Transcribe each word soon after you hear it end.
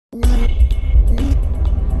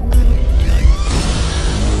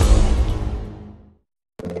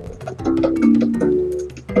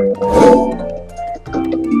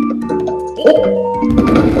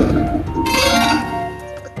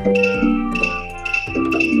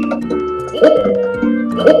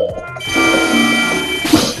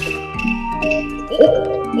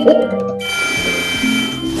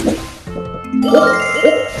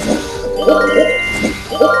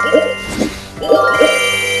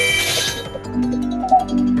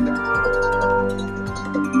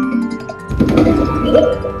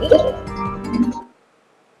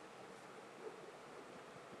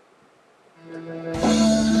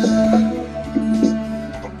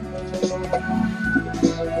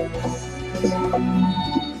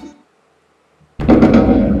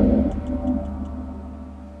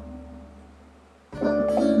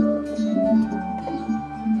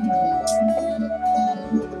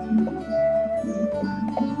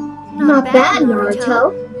Not bad,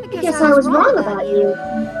 Naruto. I guess I was wrong about you.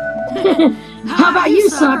 How about you,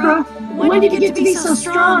 Sakura? When did you get to be so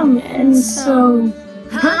strong and so...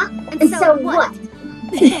 Huh? And so what?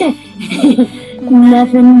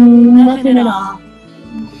 Nothing at all.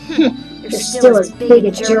 You're still as big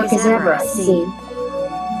a jerk as ever, I see.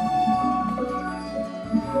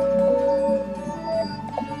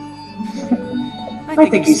 I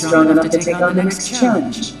think he's strong enough to take on the next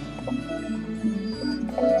challenge.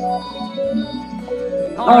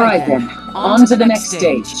 Alright then, on to the next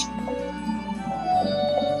stage.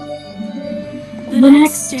 The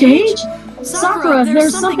next stage? Sakura,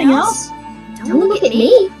 there's something else? Don't look at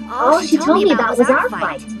me. All she told me about was our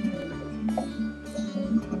fight.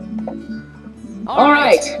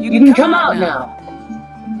 Alright, you can come out now.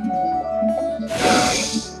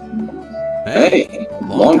 Hey,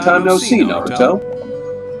 long time no see, Naruto.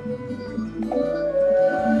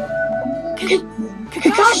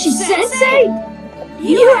 Kakashi-sensei?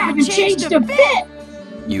 You haven't changed a bit!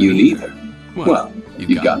 You neither. Well,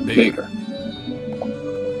 you've gotten bigger.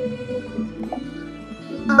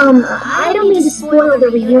 I don't mean to spoil the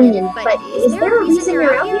reunion, but is there a reason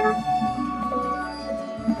you're out here?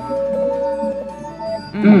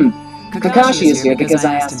 Kakashi is here because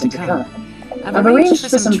I asked him to come. I've arranged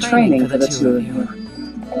for some training for the two of you.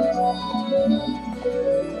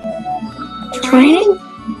 Training?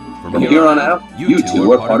 From here on out, you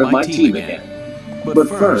two are part of my team again. But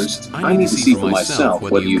first, I need to see for myself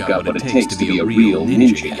whether you've got what it takes to be a real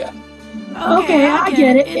ninja yet. Okay, I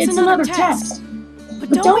get it. It's another test.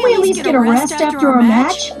 But don't we at least get a rest after our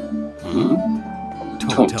match?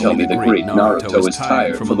 Don't tell me the great Naruto is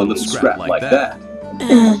tired from a little scrap like that.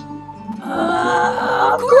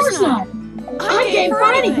 Of course not. I'm game for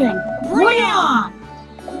anything. Bring it on!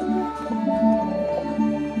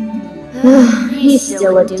 He's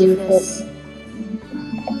still a doofus.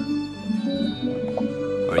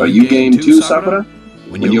 Are you game too, Sakura?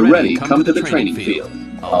 When you're ready, come to the training field.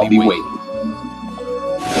 I'll be waiting.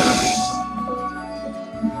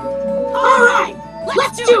 Alright!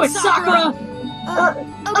 Let's do it, Sakura!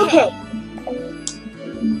 Okay.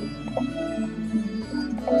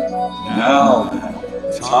 Now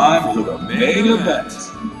then, time for the main event.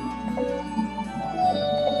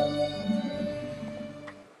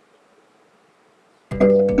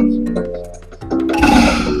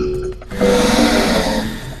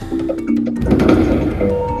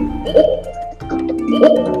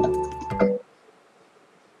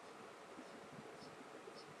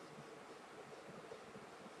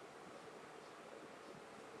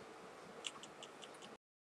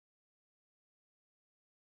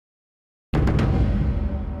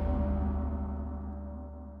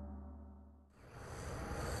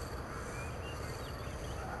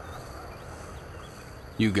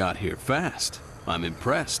 You got here fast. I'm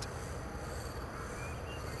impressed.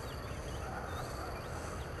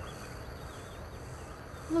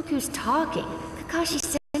 Look who's talking.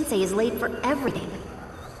 Kakashi-sensei is late for everything.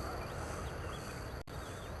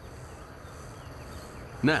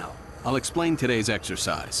 Now, I'll explain today's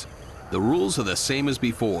exercise. The rules are the same as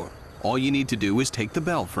before. All you need to do is take the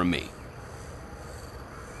bell from me.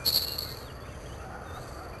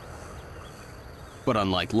 But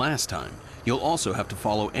unlike last time, you'll also have to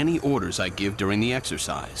follow any orders I give during the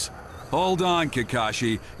exercise. Hold on,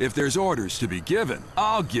 Kakashi. If there's orders to be given,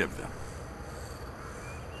 I'll give them.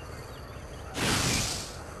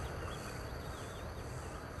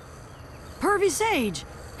 Pervy Sage,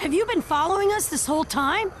 have you been following us this whole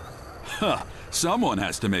time? Huh, someone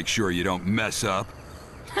has to make sure you don't mess up.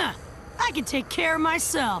 Huh, I can take care of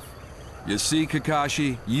myself. You see,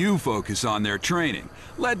 Kakashi, you focus on their training.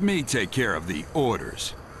 Let me take care of the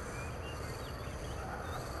orders.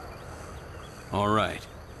 All right.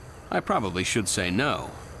 I probably should say no,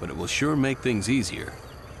 but it will sure make things easier.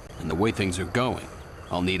 And the way things are going,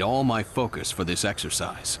 I'll need all my focus for this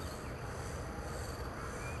exercise.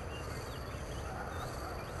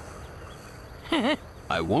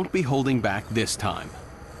 I won't be holding back this time.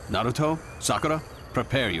 Naruto, Sakura,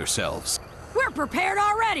 prepare yourselves. We're prepared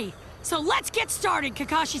already! So let's get started,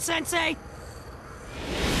 Kakashi-sensei!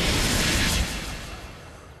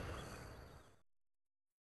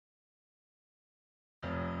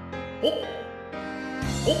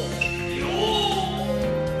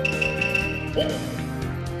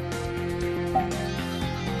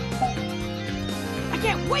 I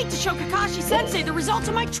can't wait to show Kakashi-sensei the results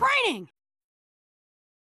of my training!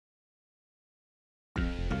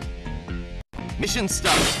 Mission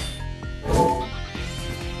start!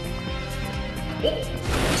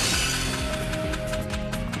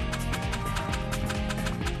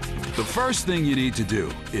 The first thing you need to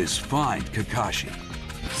do is find Kakashi.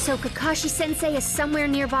 So Kakashi-sensei is somewhere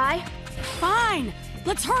nearby? Fine!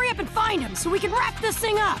 Let's hurry up and find him so we can wrap this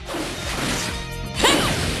thing up!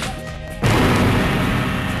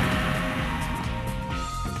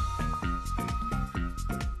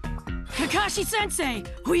 Kakashi-sensei!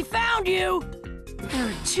 We found you! There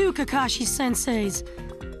are two Kakashi-senseis.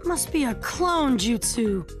 Must be a clone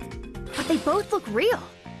jutsu. But they both look real.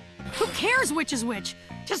 Who cares which is which?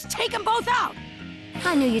 Just take them both out!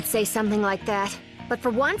 I knew you'd say something like that. But for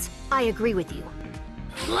once, I agree with you.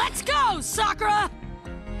 Let's go, Sakura!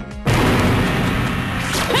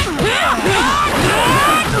 What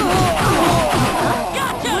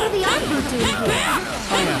are the Anbu doing here?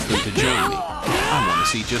 I asked them to join me. I want to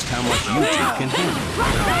see just how much you two can handle.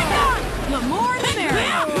 The more the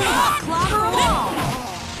merrier. I'll clobber them all!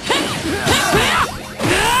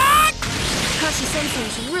 Kakashi-sensei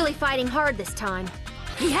is really fighting hard this time.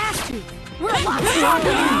 He has to. We're a lot stronger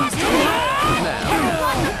than he used to be. Now,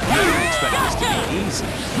 you don't expect this to be easy.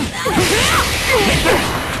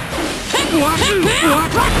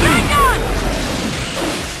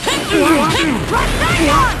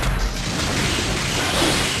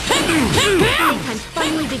 I'm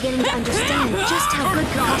finally beginning to understand just how good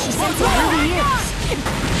Kakashi-sensei really is.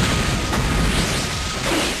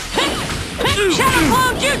 Shadow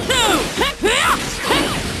Clone Jutsu!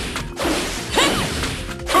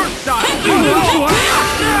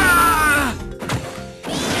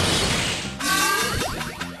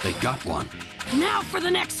 They got one. Now for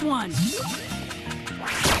the next one!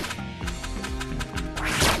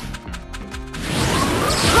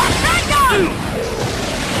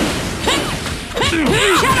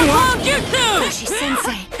 Shadow Clone Jutsu!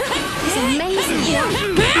 Kakashi-sensei is amazing.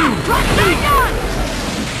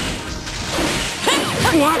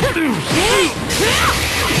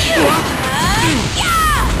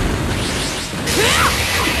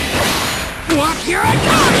 Here I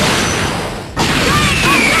come!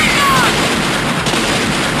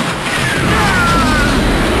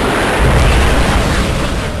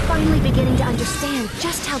 I'm finally beginning to understand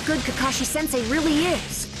just how good Kakashi-sensei really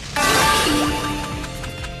is.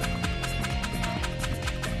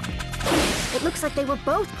 It looks like they were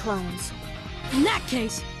both clones. In that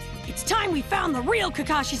case, it's time we found the real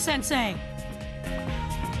Kakashi-sensei!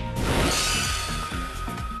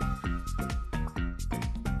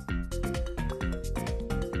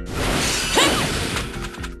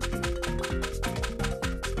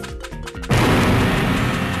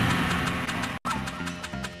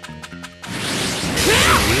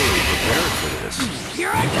 Here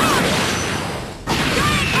I come!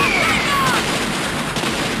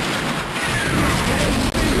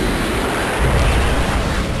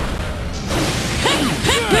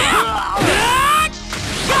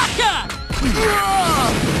 Gotcha!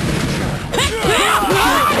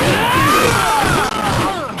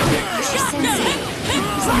 Kakashi-sensei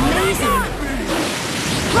is amazing.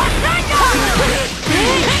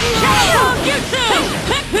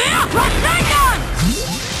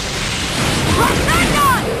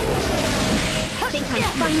 I think I'm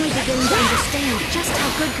finally beginning to understand just how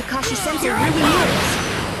good Kakashi-sensei really is.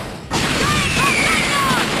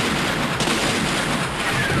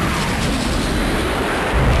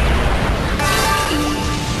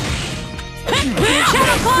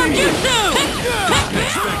 Shadow Clone Jutsu!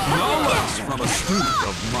 Expect no less from a student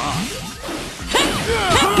of mine.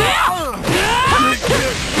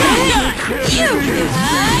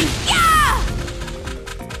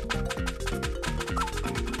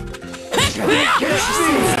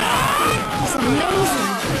 He's amazing.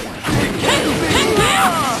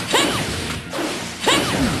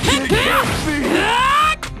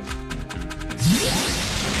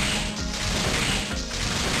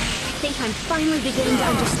 I think I'm finally beginning to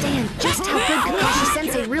understand just how good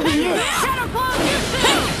Kakashi-sensei really is.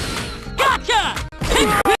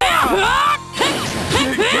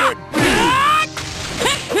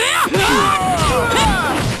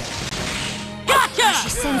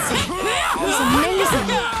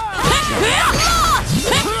 I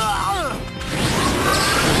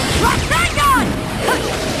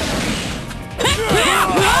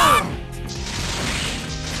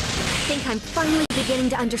think I'm finally beginning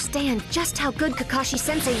to understand just how good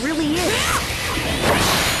Kakashi-sensei really is.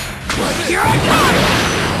 Here I come!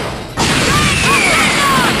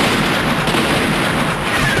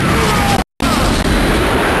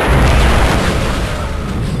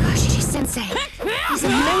 Kakashi-sensei, he's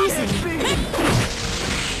amazing!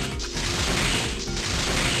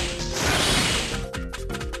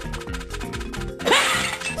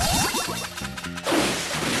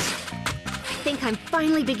 I think I'm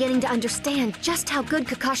finally beginning to understand just how good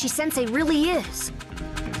Kakashi-sensei really is.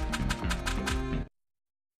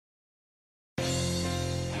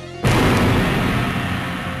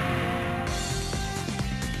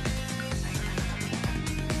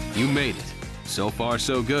 You made it. So far,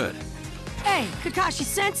 so good. Hey,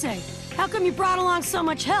 Kakashi-sensei, how come you brought along so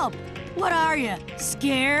much help? What are you,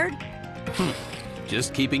 scared?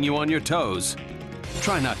 Just keeping you on your toes.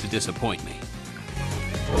 Try not to disappoint me.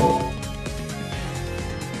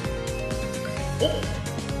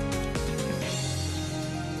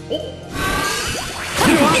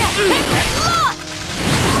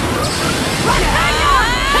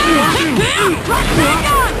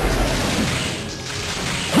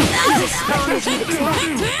 He's as strong as you'd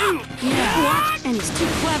expect. Yeah, and he's too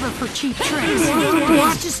clever for cheap tricks.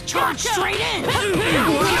 He's just charged straight in. Everything,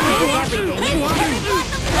 isn't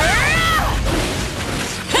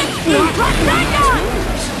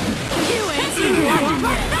You ain't seen nothing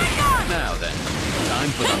yet. Now then, time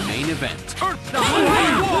for the main event.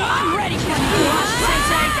 I'm ready for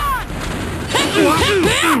You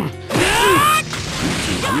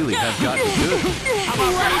really have gotten good.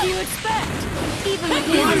 What did you expect? Even with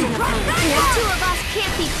me as an opponent, the two of us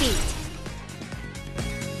can't be beat.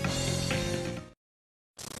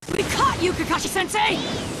 We caught you, Kakashi-sensei!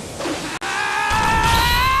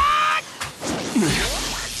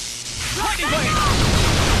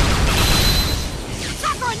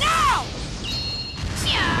 Sakura, now!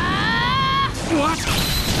 What?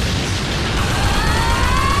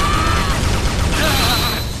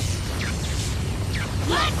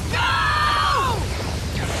 Let's go!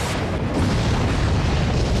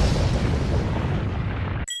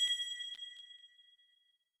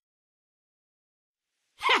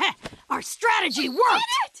 Our strategy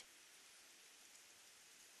worked!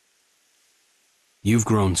 You've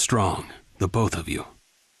grown strong, the both of you.